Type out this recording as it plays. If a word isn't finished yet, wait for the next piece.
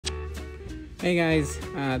Hey guys,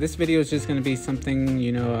 this video is just going to be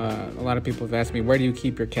something, a lot of people have asked me, where do you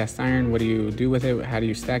keep your cast iron? What do you do with it? How do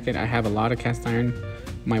you stack it? I have a lot of cast iron.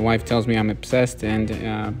 My wife tells me I'm obsessed, and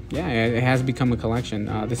yeah, it has become a collection.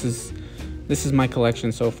 This is my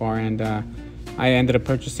collection so far, and I ended up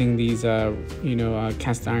purchasing these,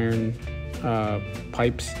 cast iron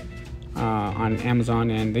pipes on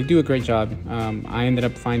Amazon, and they do a great job. I ended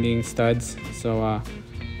up finding studs, so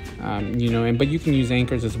but you can use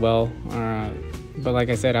anchors as well. But like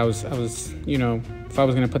I said, I was, if I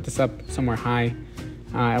was gonna put this up somewhere high,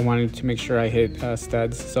 I wanted to make sure I hit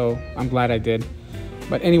studs. So I'm glad I did.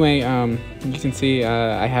 But anyway, you can see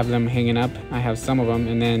I have them hanging up. I have some of them,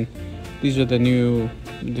 and then these are the new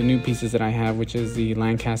pieces that I have, which is the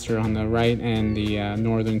Lancaster on the right and the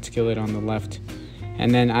Northern Skillet on the left.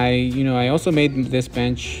 And then I also made this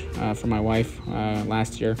bench for my wife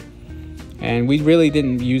last year. And we really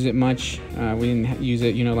didn't use it much. We didn't use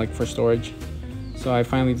it, like for storage. So I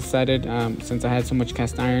finally decided, since I had so much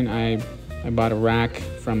cast iron, I bought a rack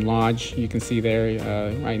from Lodge. You can see there,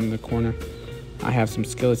 right in the corner. I have some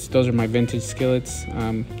skillets. Those are my vintage skillets.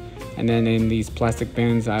 And then in these plastic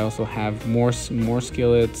bins, I also have more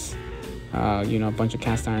skillets. A bunch of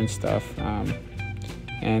cast iron stuff.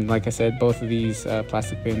 And like I said, both of these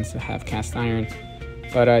plastic bins have cast iron.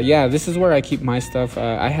 But yeah, this is where I keep my stuff.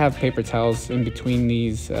 I have paper towels in between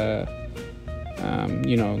these,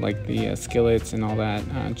 like the skillets and all that,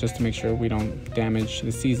 just to make sure we don't damage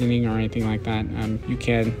the seasoning or anything like that. You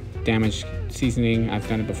can damage seasoning. I've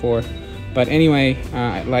done it before. But anyway,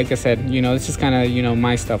 like I said, this is kind of,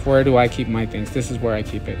 my stuff. Where do I keep my things? This is where I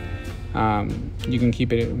keep it. You can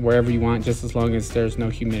keep it wherever you want, just as long as there's no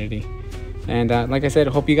humidity. And like I said,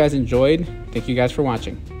 I hope you guys enjoyed. Thank you guys for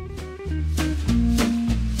watching.